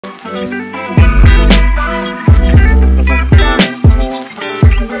What is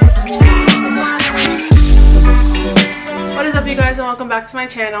up, you guys, and welcome back to my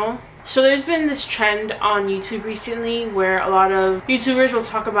channel. So there's been this trend on YouTube recently where a lot of YouTubers will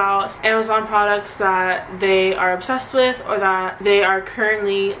talk about Amazon products that they are obsessed with or that they are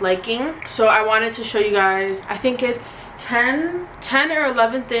currently liking. So I wanted to show you guys, I think it's 10 or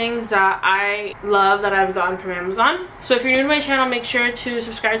 11 things that I love that I've gotten from Amazon. So if you're new to my channel, make sure to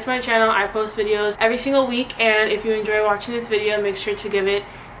subscribe to my channel. I post videos every single week, and if you enjoy watching this video, make sure to give it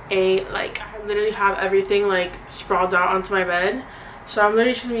a like. I literally have everything like sprawled out onto my bed. So I'm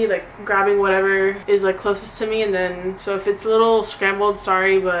literally just gonna be like grabbing whatever is like closest to me, and then so if it's a little scrambled,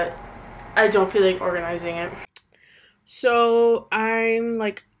 sorry, but I don't feel like organizing it. So I'm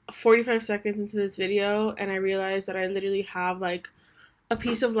like 45 seconds into this video and I realized that I literally have like a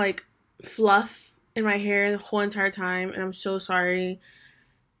piece of like fluff in my hair the whole entire time, and I'm so sorry.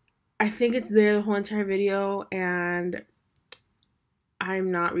 I think it's there the whole entire video and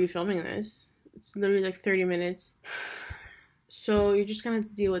I'm not refilming this. It's literally like 30 minutes. So you're just gonna have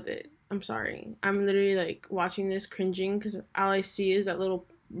to deal with it. I'm sorry. I'm literally like watching this cringing because all I see is that little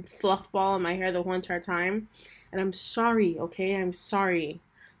fluff ball in my hair the whole entire time. And I'm sorry, okay? I'm sorry.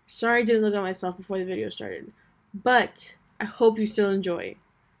 Sorry I didn't look at myself before the video started. But I hope you still enjoy.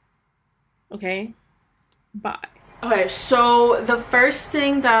 Okay? Bye. Okay, so the first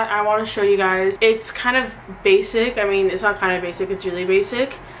thing that I want to show you guys, it's kind of basic. I mean, it's not kind of basic, it's really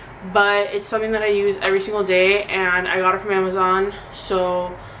basic. But it's something that I use every single day, and I got it from Amazon, so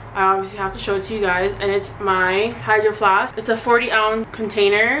I obviously have to show it to you guys. And it's my Hydroflask. It's a 40-ounce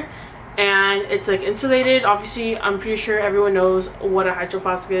container and it's like insulated. Obviously I'm pretty sure everyone knows what a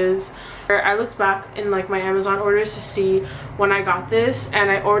Hydroflask is. I looked back in like my Amazon orders to see when I got this,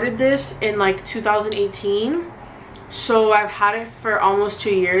 and I ordered this in like 2018. So I've had it for almost 2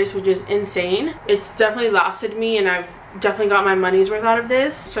 years, which is insane. It's definitely lasted me, and I've definitely got my money's worth out of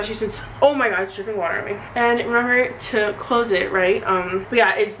this, especially since, oh my god, it's dripping water on me. And remember to close it, right? But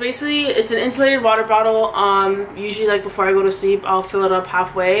yeah, it's basically, it's an insulated water bottle. Usually like before I go to sleep, I'll fill it up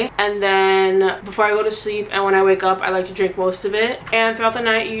halfway, and then before I go to sleep and when I wake up, I like to drink most of it. And throughout the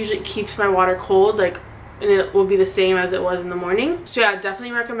night, it usually keeps my water cold, like, and it will be the same as it was in the morning. So yeah,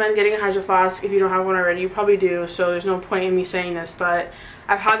 definitely recommend getting a Hydroflask if you don't have one already. You probably do, so there's no point in me saying this, but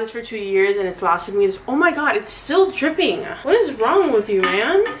I've had this for 2 years and it's lasted me this. Oh my god, it's still dripping. What is wrong with you,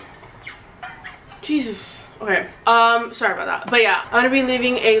 man? Jesus. Okay, sorry about that. But yeah, I'm gonna be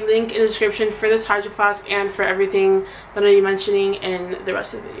leaving a link in the description for this Hydroflask and for everything that I'm gonna be mentioning in the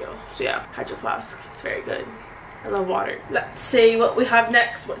rest of the video. So yeah, Hydroflask, it's very good. I love water. Let's see what we have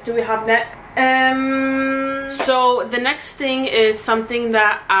next. What do we have next? So the next thing is something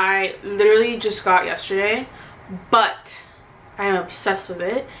that I literally just got yesterday, but I am obsessed with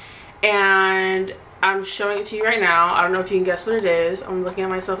it, and I'm showing it to you right now. I don't know if you can guess what it is. I'm looking at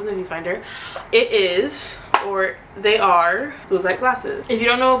myself in the viewfinder. It is, or they are, blue light glasses. If you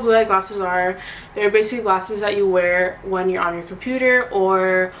don't know what blue light glasses are, they're basically glasses that you wear when you're on your computer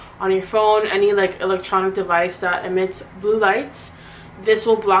or on your phone, any like electronic device that emits blue lights. This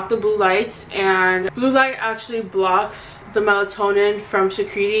will block the blue lights, and blue light actually blocks the melatonin from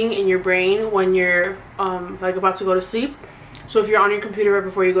secreting in your brain when you're like about to go to sleep. So if you're on your computer right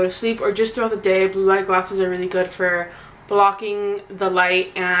before you go to sleep or just throughout the day, blue light glasses are really good for blocking the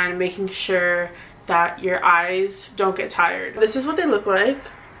light and making sure that your eyes don't get tired. This is what they look like.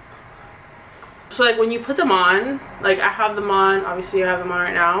 So like when you put them on, like I have them on, obviously I have them on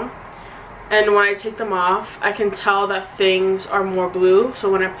right now. And when I take them off, I can tell that things are more blue. So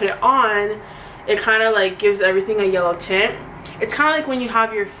when I put it on, it kind of like gives everything a yellow tint. It's kind of like when you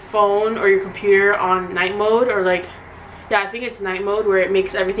have your phone or your computer on night mode, or like, yeah, I think it's night mode, where it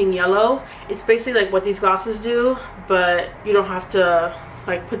makes everything yellow. It's basically like what these glasses do, but you don't have to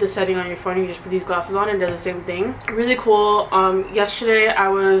like put the setting on your phone. You just put these glasses on and it does the same thing. Really cool. Yesterday I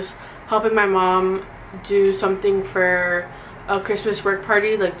was helping my mom do something for a Christmas work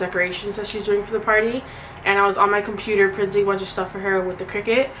party, like decorations that she's doing for the party, and I was on my computer printing a bunch of stuff for her with the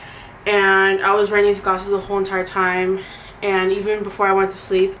Cricut, and I was wearing these glasses the whole entire time. And even before I went to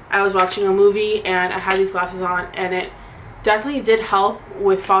sleep, I was watching a movie and I had these glasses on, and it definitely did help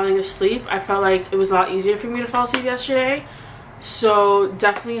with falling asleep. I felt like it was a lot easier for me to fall asleep yesterday, so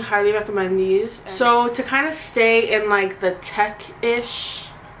definitely highly recommend these. So to kind of stay in like the tech-ish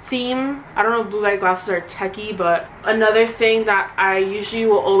theme, I don't know if blue light glasses are techy, but another thing that I usually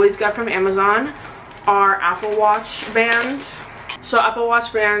will always get from Amazon are Apple Watch bands. So Apple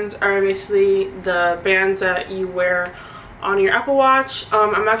Watch bands are basically the bands that you wear on your Apple Watch.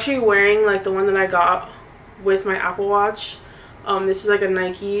 I'm actually wearing like the one that I got with my Apple Watch, This is like a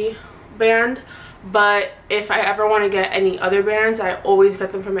Nike band, but if I ever want to get any other bands, I always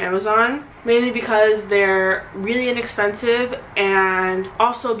get them from Amazon, mainly because they're really inexpensive and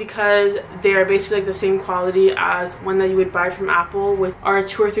also because they're basically like the same quality as one that you would buy from Apple, with are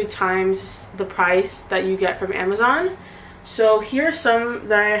 2 or 3 times the price that you get from Amazon. So here are some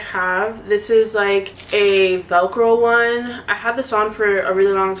that I have. This is like a Velcro one. I had this on for a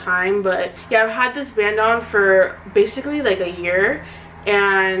really long time, but yeah, I've had this band on for basically like a year,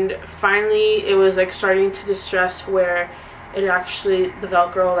 and finally it was like starting to distress where it actually, the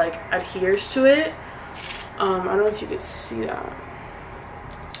Velcro like adheres to it. I don't know if you could see that.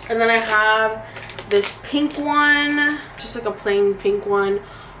 And then I have this pink one, just like a plain pink one.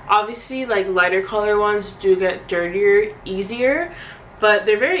 Obviously, like lighter color ones do get dirtier easier, but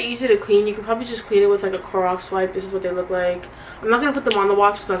they're very easy to clean. You can probably just clean it with like a Clorox wipe. This is what they look like. I'm not gonna put them on the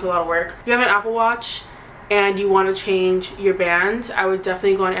watch because that's a lot of work. If you have an Apple Watch and you want to change your bands, I would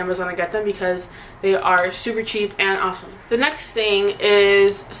definitely go on Amazon and get them because they are super cheap and awesome. The next thing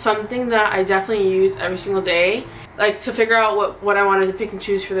is something that I definitely use every single day. Like, to figure out what I wanted to pick and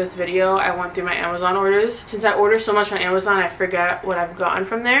choose for this video, I went through my Amazon orders. Since I order so much on Amazon, I forget what I've gotten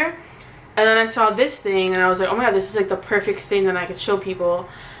from there. And then I saw this thing and I was like, oh my god, this is like the perfect thing that I could show people,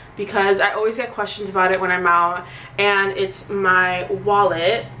 because I always get questions about it when I'm out. And it's my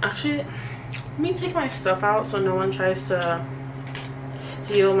wallet. Actually, let me take my stuff out so no one tries to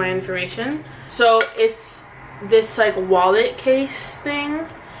steal my information. So it's this like wallet case thing,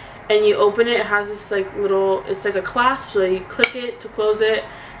 and you open it, it has this like little, it's like a clasp, so you click it to close it,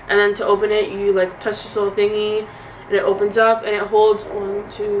 and then to open it you like touch this little thingy and it opens up, and it holds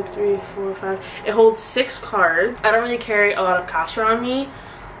 1, 2, 3, 4, 5, it holds 6 cards. I don't really carry a lot of cash around me,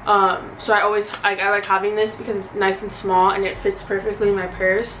 so I like having this because it's nice and small and it fits perfectly in my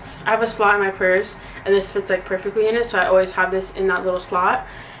purse. I have a slot in my purse and this fits like perfectly in it, so I always have this in that little slot.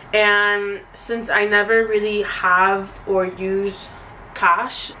 And since I never really have or use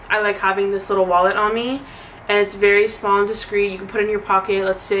cash, I like having this little wallet on me, and it's very small and discreet. You can put it in your pocket.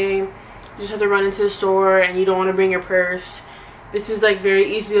 Let's say you just have to run into the store and you don't want to bring your purse. This is like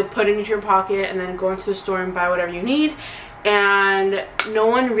very easy to put into your pocket and then go into the store and buy whatever you need, and no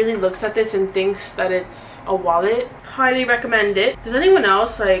one really looks at this and thinks that it's a wallet. Highly recommend it. Does anyone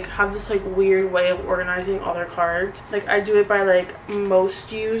else like have this like weird way of organizing all their cards? Like, I do it by like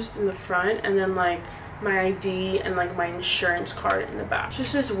most used in the front and then like my ID and like my insurance card in the back. It's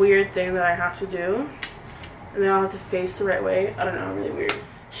just this weird thing that I have to do, and then I'll have to face the right way. I don't know, really weird.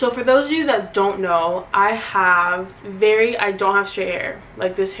 So for those of you that don't know, I don't have straight hair.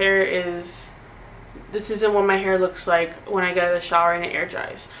 Like, this isn't what my hair looks like when I get out of the shower and it air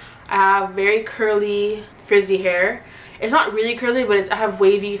dries. I have very curly, frizzy hair. It's not really curly, but I have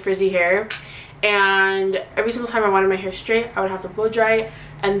wavy, frizzy hair. And every single time I wanted my hair straight, I would have to blow dry it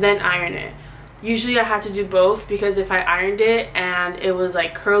and then iron it. Usually I had to do both, because if I ironed it and it was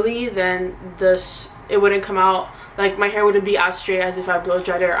like curly, then it wouldn't come out, like my hair wouldn't be as straight as if I blow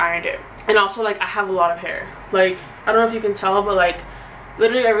dried it or ironed it. And also, like, I have a lot of hair. Like, I don't know if you can tell, but like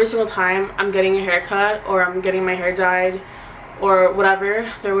literally every single time I'm getting a haircut or I'm getting my hair dyed or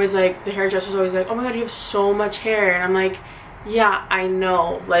whatever, they're always like, the hairdresser's always like, oh my god, you have so much hair. And I'm like, yeah, I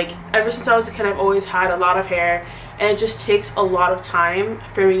know. Like, ever since I was a kid, I've always had a lot of hair, and it just takes a lot of time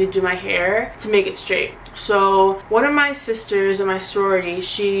for me to do my hair to make it straight. So one of my sisters in my sorority,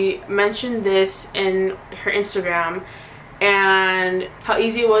 she mentioned this in her Instagram and how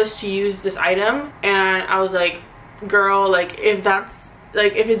easy it was to use this item, and I was like, girl, like, if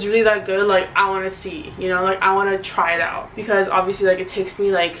it's really that good, like, I want to see, you know, like, I want to try it out. Because obviously, like,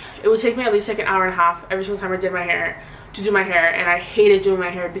 it would take me at least like an hour and a half every single time I did my hair to do my hair, and I hated doing my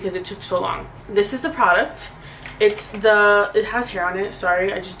hair because it took so long. This is the product. It has hair on it.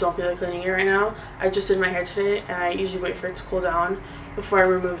 Sorry, I just don't feel like cleaning it right now. I just did my hair today, and I usually wait for it to cool down before I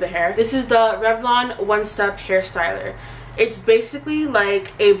remove the hair. This is the Revlon One Step Hair Styler. It's basically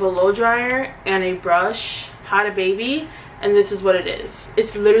like a blow dryer and a brush had a baby, and this is what it is.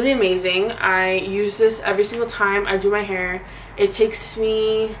 It's literally amazing. I use this every single time I do my hair. It takes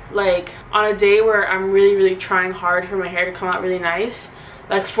me, like, on a day where I'm really trying hard for my hair to come out really nice,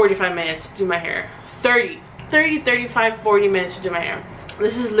 like 45 minutes to do my hair. 30, 35, 40 minutes to do my hair.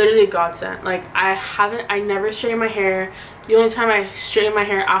 This is literally a godsend. Like, I never straighten my hair. The only time I straighten my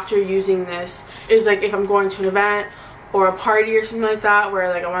hair after using this is like if I'm going to an event or a party or something like that, where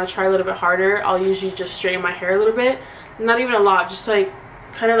like I want to try a little bit harder. I'll usually just straighten my hair a little bit, not even a lot, just like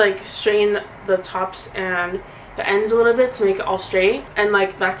kind of like straighten the tops and the ends a little bit to make it all straight. And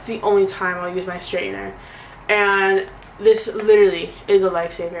like, that's the only time I'll use my straightener, and this literally is a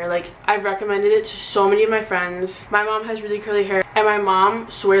lifesaver. Like, I've recommended it to so many of my friends. My mom has really curly hair And my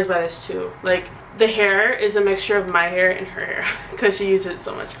mom swears by this too. Like, the hair is a mixture of my hair and her hair because she uses it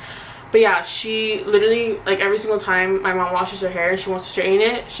so much. But yeah, she literally, like, every single time my mom washes her hair and she wants to straighten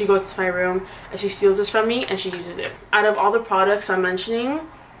it, she goes to my room and she steals this from me and she uses it. Out of all the products I'm mentioning,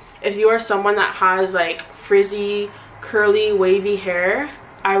 if you are someone that has like frizzy, curly, wavy hair,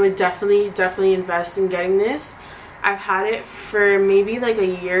 I would definitely invest in getting this. I've had it for maybe like a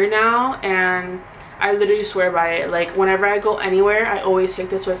year now and I literally swear by it. Like, whenever I go anywhere, I always take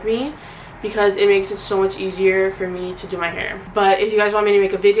this with me because it makes it so much easier for me to do my hair. But if you guys want me to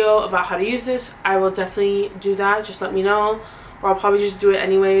make a video about how to use this, I will definitely do that. Just let me know, or I'll probably just do it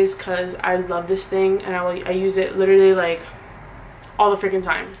anyways because I love this thing and I use it literally like all the freaking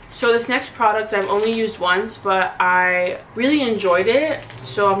time. So this next product I've only used once, but I really enjoyed it,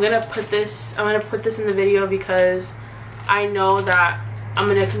 so I'm gonna put this in the video because I know that I'm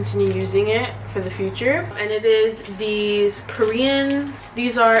gonna continue using it for the future. And it is these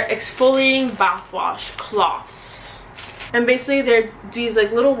are exfoliating bath wash cloths, and basically they're these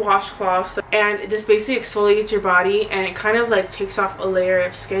like little washcloths, and this basically exfoliates your body and it kind of like takes off a layer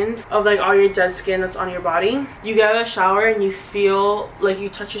of skin, of like all your dead skin that's on your body. You get out of the shower and you feel like you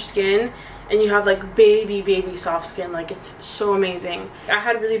touch your skin and you have like baby soft skin. Like, it's so amazing. I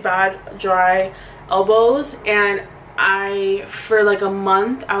had really bad dry elbows, and for like a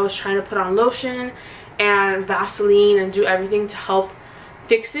month I was trying to put on lotion and Vaseline and do everything to help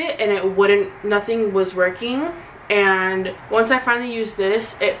fix it, and nothing was working. And once I finally used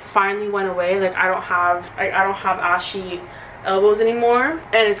this, it finally went away. Like, I don't have ashy elbows anymore,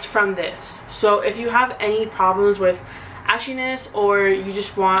 and it's from this. So if you have any problems with ashiness, or you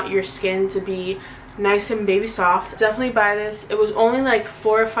just want your skin to be nice and baby soft, definitely buy this. It was only like $4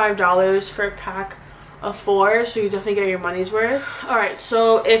 or $5 for a pack of 4, so you definitely get your money's worth. Alright,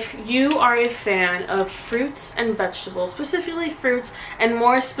 so if you are a fan of fruits and vegetables, specifically fruits and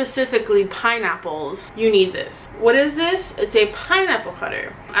more specifically pineapples, you need this. What is this? It's a pineapple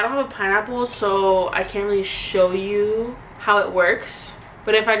cutter. I don't have a pineapple, so I can't really show you how it works,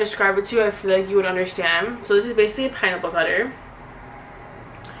 but if I describe it to you, I feel like you would understand. So this is basically a pineapple cutter.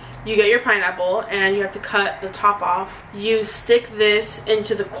 You get your pineapple and you have to cut the top off. You stick this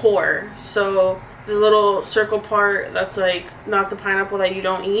into the core, so the little circle part that's like not the pineapple that you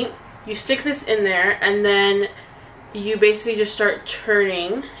don't eat, you stick this in there, and then you basically just start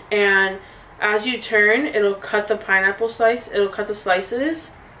turning, and as you turn, it'll cut the pineapple slice, it'll cut the slices,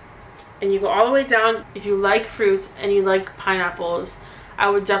 and you go all the way down. If you like fruits and you like pineapples, I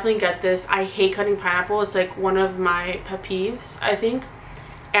would definitely get this. I hate cutting pineapple. It's like one of my pet peeves, I think,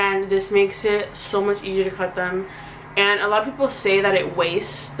 and this makes it so much easier to cut them. And a lot of people say that it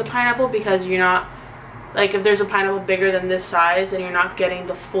wastes the pineapple because you're not, like, if there's a pineapple bigger than this size, then you're not getting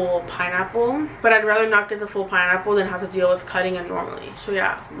the full pineapple. But I'd rather not get the full pineapple than have to deal with cutting it normally. So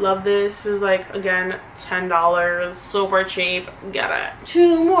yeah, love this. This is like, again, $10, super cheap. Get it.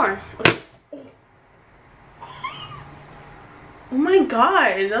 2 more. Okay. Oh my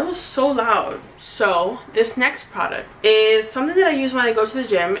god, that was so loud. So this next product is something that I use when I go to the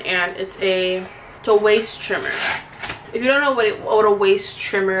gym, and it's a waist trimmer. If you don't know what a waist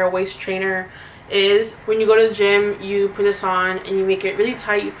trimmer, a waist trainer is, when you go to the gym, you put this on and you make it really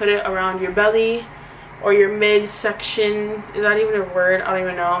tight. You put it around your belly or your midsection. Is that even a word? I don't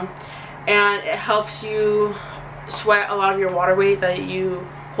even know. And it helps you sweat a lot of your water weight that you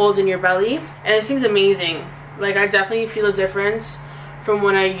hold in your belly. And this thing's amazing. Like, I definitely feel a difference from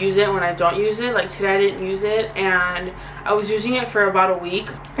when I use it and when I don't use it. Like, today I didn't use it and I was using it for about a week,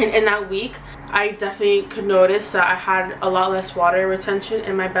 and in that week I definitely could notice that I had a lot less water retention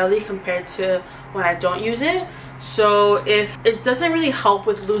in my belly compared to when I don't use it. So if it doesn't really help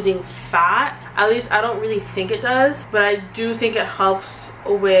with losing fat, at least I don't really think it does, but I do think it helps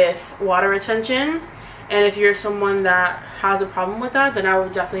with water retention. And if you're someone that has a problem with that, then I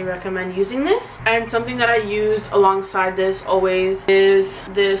would definitely recommend using this. And something that I use alongside this always is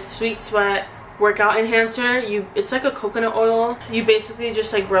this Sweet Sweat workout enhancer. It's like a coconut oil. You basically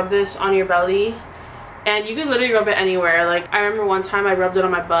just like rub this on your belly, and you can literally rub it anywhere. Like, I remember one time I rubbed it on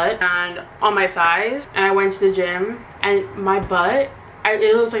my butt and on my thighs, and I went to the gym and my butt,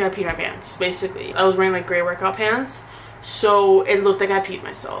 it looked like I peed my pants. Basically, I was wearing like gray workout pants, so it looked like I peed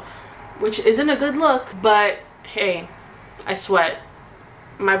myself, which isn't a good look, but hey, I sweat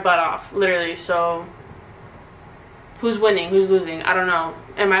my butt off, literally. So who's winning, who's losing? I don't know.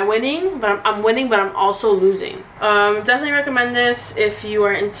 Am I winning? But I'm winning, but I'm also losing. Definitely recommend this if you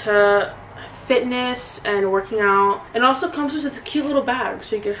are into fitness and working out. And also comes with a cute little bag,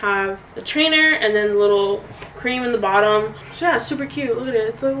 so you can have the trainer and then the little cream in the bottom. So yeah, it's super cute. Look at it.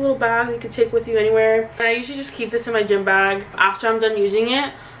 It's like a little bag you can take with you anywhere. And I usually just keep this in my gym bag. After I'm done using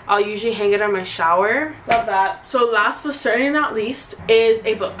it, I'll usually hang it on my shower. Love that. So last but certainly not least is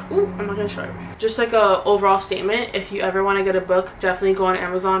a book. Ooh, I'm not gonna show it. Just like a overall statement, if you ever want to get a book, definitely go on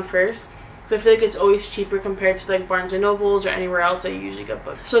Amazon first. I feel like it's always cheaper compared to like Barnes & Nobles or anywhere else that you usually get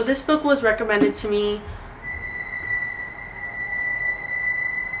books. So this book was recommended to me.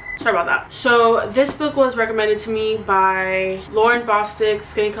 Sorry about that. So this book was recommended to me by Lauren Bostic,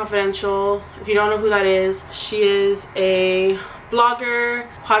 Skinny Confidential. If you don't know who that is, she is a blogger,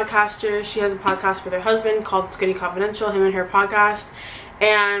 podcaster. She has a podcast with her husband called Skinny Confidential, him and her podcast.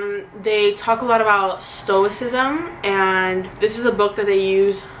 And they talk a lot about stoicism, and this is a book that they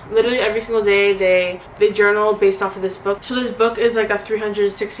use literally every single day. They journal based off of this book. So this book is like a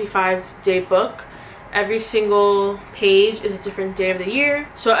 365-day book. Every single page is a different day of the year.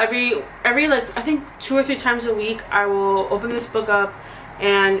 So every like I think 2 or 3 times a week I will open this book up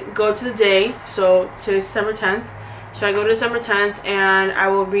and go to the day. So today's December 10th. So I go to December 10th and I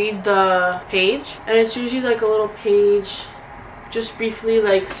will read the page, and it's usually like a little page just briefly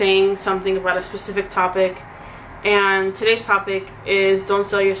like saying something about a specific topic. And today's topic is don't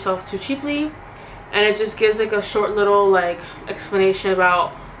sell yourself too cheaply, and it just gives like a short little like explanation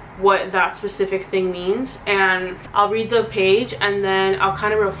about what that specific thing means. And I'll read the page and then I'll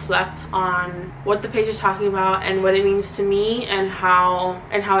kind of reflect on what the page is talking about and what it means to me and how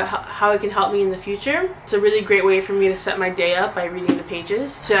it can help me in the future. It's a really great way for me to set my day up by reading the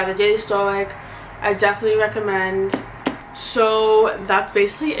pages. So yeah, the Daily Stoic, I definitely recommend. So that's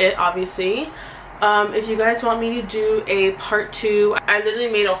basically it, obviously. If you guys want me to do a part 2, I literally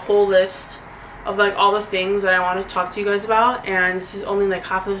made a whole list of like all the things that I want to talk to you guys about, and this is only like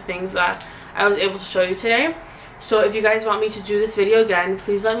half of the things that I was able to show you today. So if you guys want me to do this video again,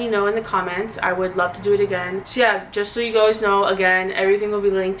 please let me know in the comments. I would love to do it again. So yeah, just so you guys know, again, everything will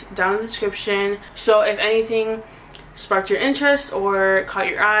be linked down in the description. So if anything sparked your interest or caught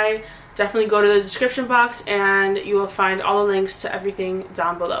your eye, definitely go to the description box and you will find all the links to everything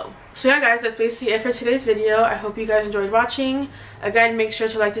down below. So yeah guys, that's basically it for today's video. I hope you guys enjoyed watching. Again, make sure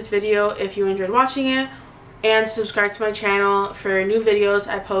to like this video if you enjoyed watching it, and subscribe to my channel for new videos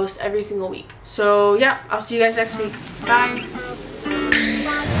I post every single week. So yeah, I'll see you guys next week. Bye!